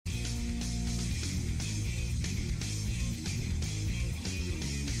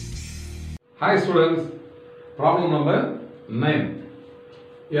Hi students, problem number 9.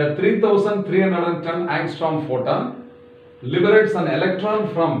 A 3310 angstrom photon liberates an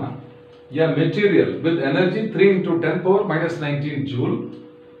electron from a material with energy 3 into 10 power minus 19 joule,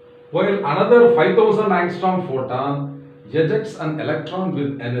 while another 5000 angstrom photon ejects an electron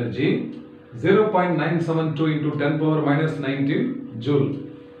with energy 0.972 into 10 power minus 19 joule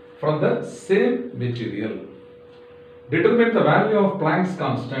from the same material. Determine the value of Planck's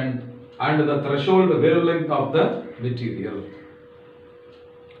constant and the threshold wavelength of the material.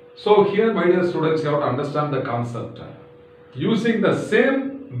 So here, my dear students, you have to understand the concept. Using the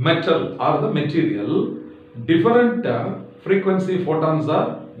same metal or the material, different frequency photons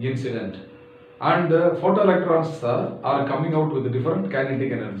are incident, and photoelectrons are coming out with different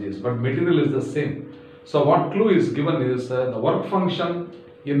kinetic energies, but material is the same. So what clue is given is the work function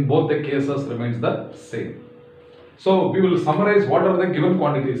in both the cases remains the same. So we will summarize what are the given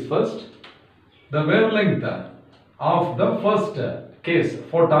quantities first. The wavelength of the first case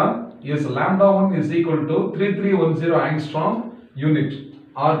photon is lambda 1 is equal to 3310 angstrom unit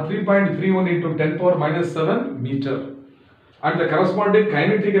or 3.31 into 10 power minus 7 meter. And the corresponding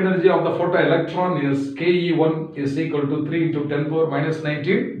kinetic energy of the photoelectron is Ke1 is equal to 3 into 10 power minus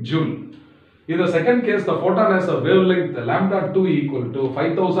 19 joule. In the second case, the photon has a wavelength lambda 2 equal to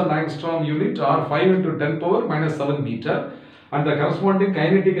 5000 angstrom unit or 5 into 10 power minus 7 meter. And the corresponding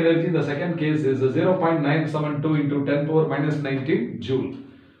kinetic energy in the second case is 0.972 into 10 power minus 19 joule,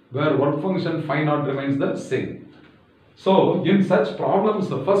 where work function phi naught remains the same. So, in such problems,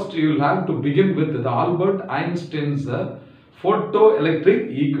 first you will have to begin with the Albert Einstein's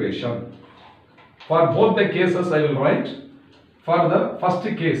photoelectric equation. For both the cases, I will write. For the first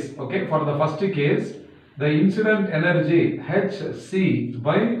case, okay, for the first case, the incident energy Hc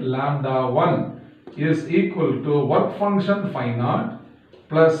by lambda 1 is equal to work function phi naught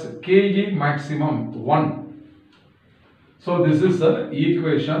plus Ke maximum 1. So this is the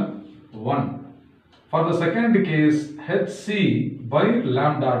equation 1. For the second case, Hc by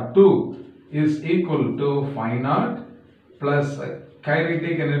lambda 2 is equal to phi naught plus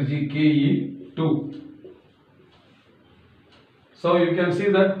kinetic energy Ke2. So you can see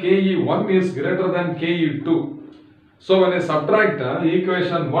that Ke1 is greater than Ke2. So when I subtract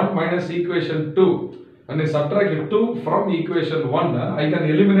equation 1 minus equation 2, when I subtract 2 from equation 1, I can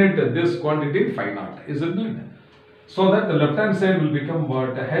eliminate this quantity phi naught, isn't it? So that the left hand side will become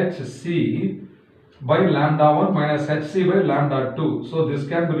what? Hc by lambda 1 minus Hc by lambda 2. So this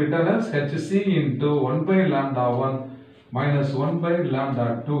can be written as Hc into 1 by lambda 1 minus 1 by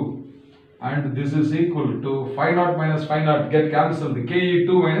lambda 2. And this is equal to phi naught minus phi naught get cancelled,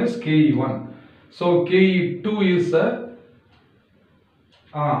 Ke2 minus Ke1. So Ke2 is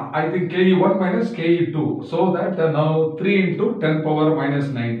I think Ke1 minus Ke2. So that now 3 into 10 power minus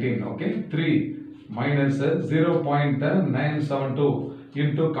 19. Okay, 3 minus 0.972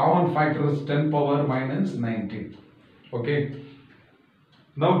 into common factor is 10 power minus 19. Okay.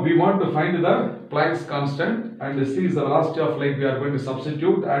 Now we want to find the Planck's constant, and C is the velocity of light. We are going to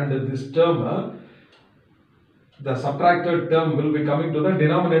substitute, and this term, the subtracted term, will be coming to the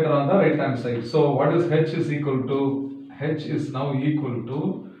denominator on the right hand side. So what is H is equal to? H is now equal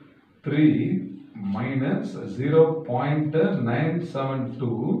to 3 minus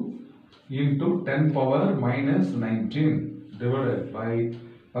 0.972 into 10 power minus 19 divided by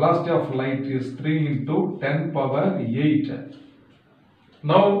velocity of light is 3 into 10 power 8.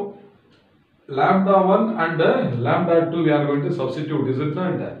 Now lambda 1 and lambda 2 we are going to substitute, is it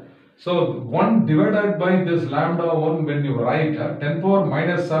not? So 1 divided by this lambda 1, when you write 10 power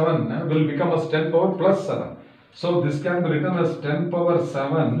minus 7 will become as 10 power plus 7. So this can be written as 10 power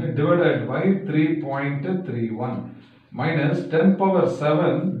 7 divided by 3.31 minus 10 power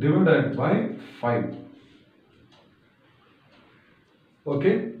 7 divided by 5.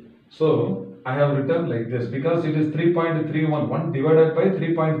 Okay, so I have written like this because it is 3.311 1 divided by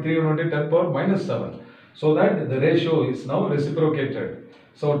 3.311 into 10 power minus 7. So that the ratio is now reciprocated.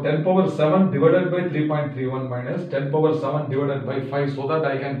 So 10 power 7 divided by 3.31 minus 10 power 7 divided by 5, so that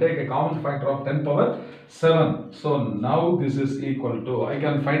I can take a common factor of 10 power 7. So now this is equal to, I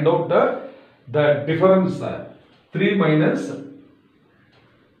can find out the difference 3 minus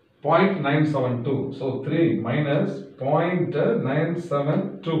 0.972. So 3 minus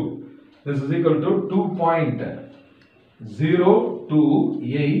 0.972. This is equal to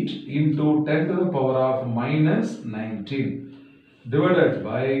 2.028 into 10 to the power of minus 19 divided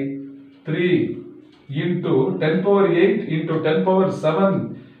by 3 into 10 power 8 into 10 power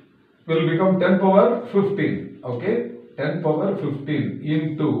 7 will become 10 power 15. Okay, 10 power 15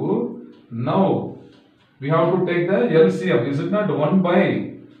 into, now we have to take the LCM, is it not? 1 by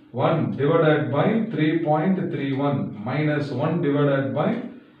 1 divided by 3.31 minus 1 divided by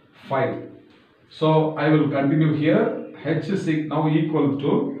 5. So I will continue here. H is now equal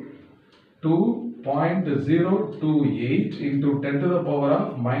to 2.028 into 10 to the power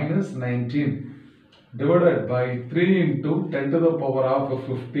of minus 19 divided by 3 into 10 to the power of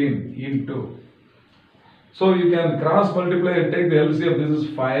 15 into. So you can cross multiply and take the LCM. This is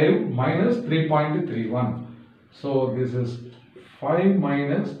 5 minus 3.31. So this is 5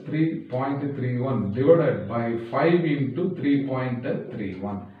 minus 3.31 divided by 5 into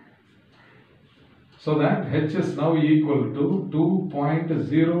 3.31. So that H is now equal to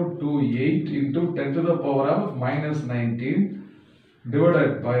 2.028 into 10 to the power of minus 19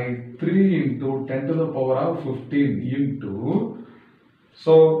 divided by 3 into 10 to the power of 15 into.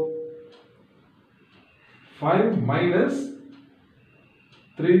 So 5 minus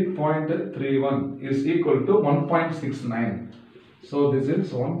 3.31 is equal to 1.69. So this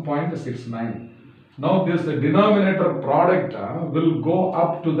is 1.69. Now this denominator product will go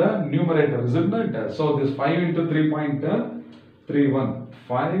up to the numerator, isn't it? So this 5 into 3.31,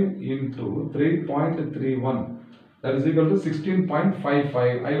 5 into 3.31, that is equal to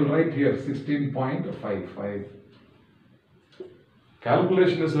 16.55. I will write here 16.55.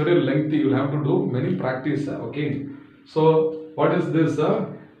 Calculation is very lengthy. You will have to do many practice. Okay. So what is this?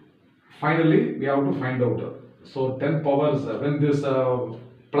 Finally, we have to find out. So 10 powers. When this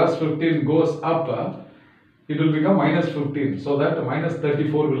plus 15 goes up, it will become minus 15. So that minus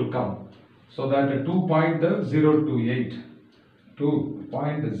 34 will come. So that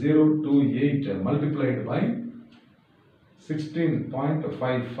 2.028 multiplied by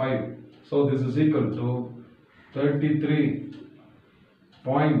 16.55. So this is equal to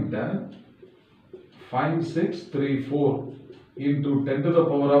 33.5634 into 10 to the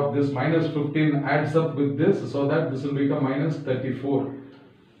power of this minus 15 adds up with this, so that this will become minus 34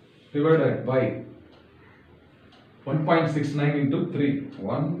 divided by 1.69 into 3,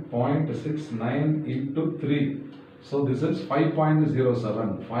 1.69 into 3. So this is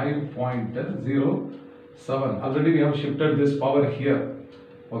 5.07, 5.07. Already we have shifted this power here.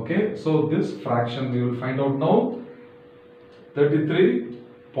 Okay, so this fraction we will find out now.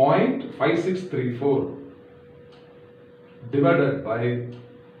 33.5634 divided by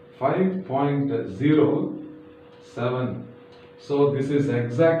 5.07. So this is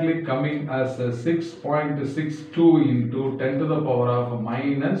exactly coming as 6.62 into 10 to the power of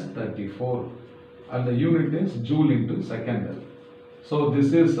minus 34, and the unit is joule into second. So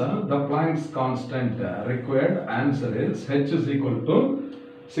this is the Planck's constant. Required answer is H is equal to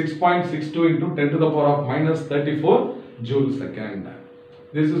 6.62 into 10 to the power of minus 34 joule second.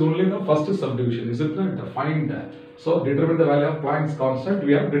 This is only the first subdivision, isn't it? Find. So determine the value of Planck's constant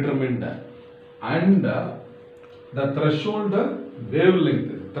we have determined, and the threshold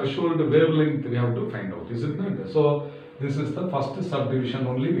wavelength we have to find out, isn't it? So this is the first subdivision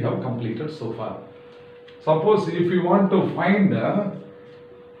only we have completed so far. Suppose if you want to find the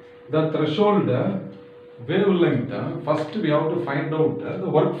threshold wavelength, first we have to find out the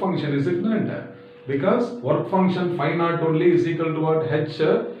work function, isn't it? Because work function phi naught only is equal to what? H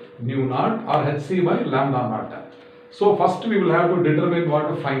nu naught or Hc by lambda naught. So first we will have to determine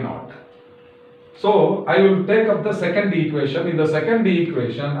what phi naught. So I will take up the second equation. In the second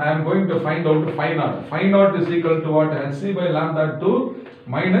equation I am going to find out phi naught. Phi naught is equal to what? Hc by lambda 2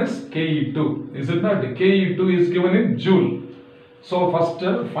 minus Ke2. Is it not? Ke2 is given in joule. So first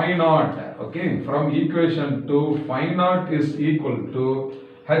phi naught, okay, from equation 2, phi naught is equal to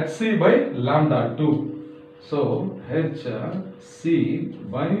Hc by lambda 2. So Hc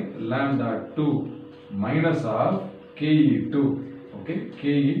by lambda 2 minus of Ke2, okay,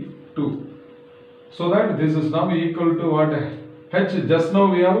 Ke2. So that this is now equal to what? H just now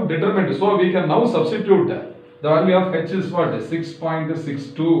we have determined. So we can now substitute the value of H is what?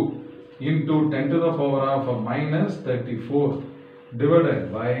 6.62 into 10 to the power of minus 34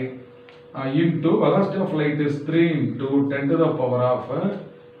 divided by into velocity of light is 3 into 10 to the power of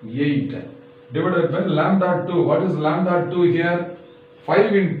 8 divided by lambda 2. What is lambda 2 here?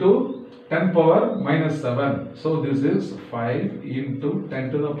 5 into 10 power minus 7. So this is 5 into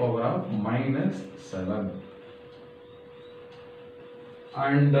 10 to the power of minus 7.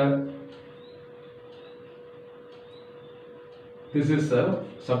 And this is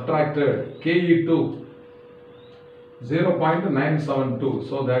subtracted Ke2 0.972.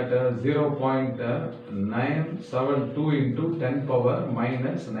 So that 0.972 into 10 power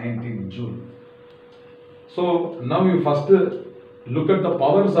minus 19 joule. So now you first look at the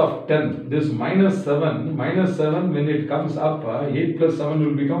powers of 10. This minus 7 when it comes up, 8 plus 7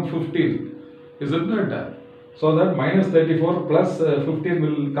 will become 15. Isn't it? So that minus 34 plus 15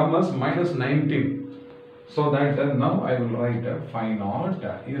 will come as minus 19. So that now I will write phi naught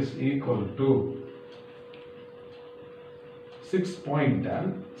is equal to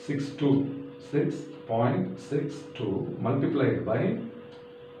 6.62 multiplied by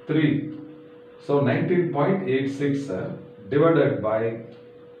 3. So 19.86 divided by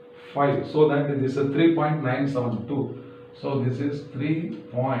 5. So that this is 3.972. So this is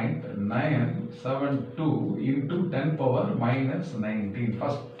 3.972 into 10 power minus 19.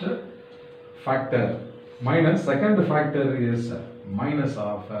 First factor minus second factor is minus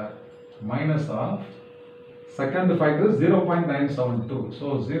of second factor is 0.972.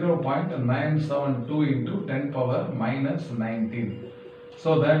 So 0.972 into 10 power minus 19.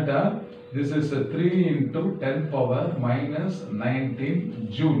 So that this is 3 into 10 power minus 19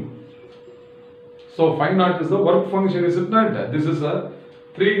 joule. So phi naught is the work function, is it not? This is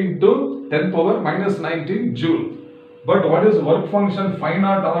 3 into 10 power minus 19 joule. But what is work function? Phi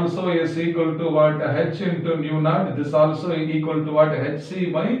naught also is equal to what? H into nu naught. This also equal to what?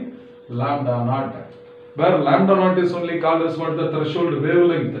 Hc by lambda naught. Where lambda naught is only called as what? The threshold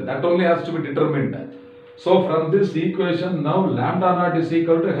wavelength. That only has to be determined. So from this equation now lambda naught is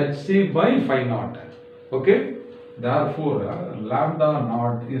equal to Hc by phi naught. Okay. Therefore lambda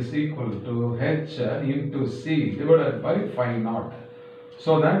naught is equal to H into C divided by phi naught.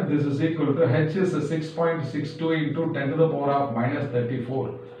 So that this is equal to H is 6.62 into 10 to the power of minus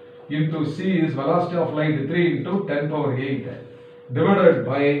 34 into C is velocity of light 3 into 10 power 8 divided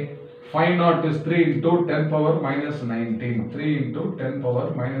by phi naught is 3 into 10 power minus 19. 3 into 10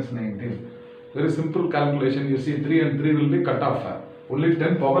 power minus 19. Very simple calculation. You see 3 and 3 will be cut off. Only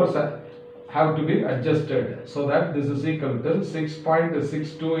 10 powers have to be adjusted. So that this is equal to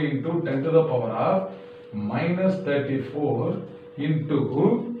 6.62 into 10 to the power of minus 34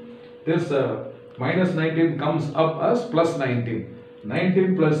 into this minus 19 comes up as plus 19.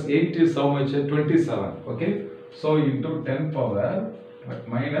 19 plus 8 is how much? 27. Okay. So into 10 power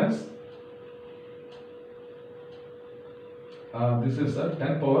minus this is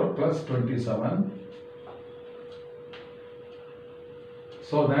 10 power plus 27.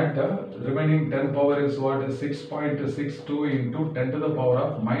 So that remaining 10 power is what? 6.62 into 10 to the power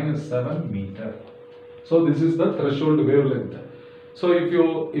of minus 7 meter. So this is the threshold wavelength. So if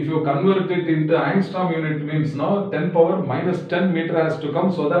you convert it into angstrom unit, means now 10 power minus 10 meter has to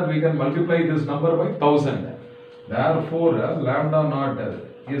come, so that we can multiply this number by 1000. Therefore lambda naught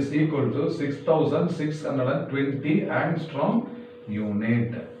is equal to 6620 angstrom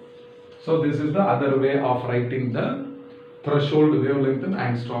unit. So this is the other way of writing the threshold wavelength in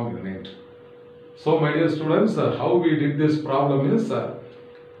angstrom unit. So my dear students, how we did this problem is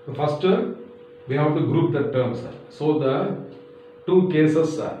first we have to group the terms. So the two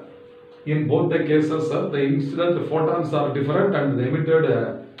cases, in both the cases the incident photons are different and the emitted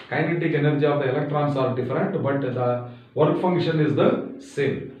kinetic energy of the electrons are different, but the work function is the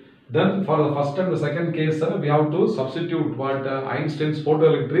same. Then for the first and the second case we have to substitute what Einstein's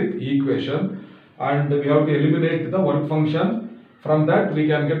photoelectric equation, and we have to eliminate the work function. From that we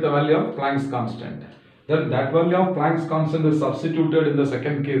can get the value of Planck's constant. Then that value of Planck's constant is substituted in the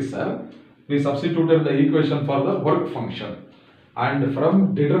second case. We substituted the equation for the work function, and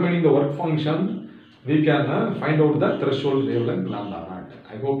from determining the work function we can find out the threshold wavelength lambda naught.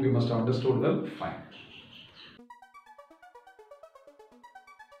 I hope you must have understood the fine.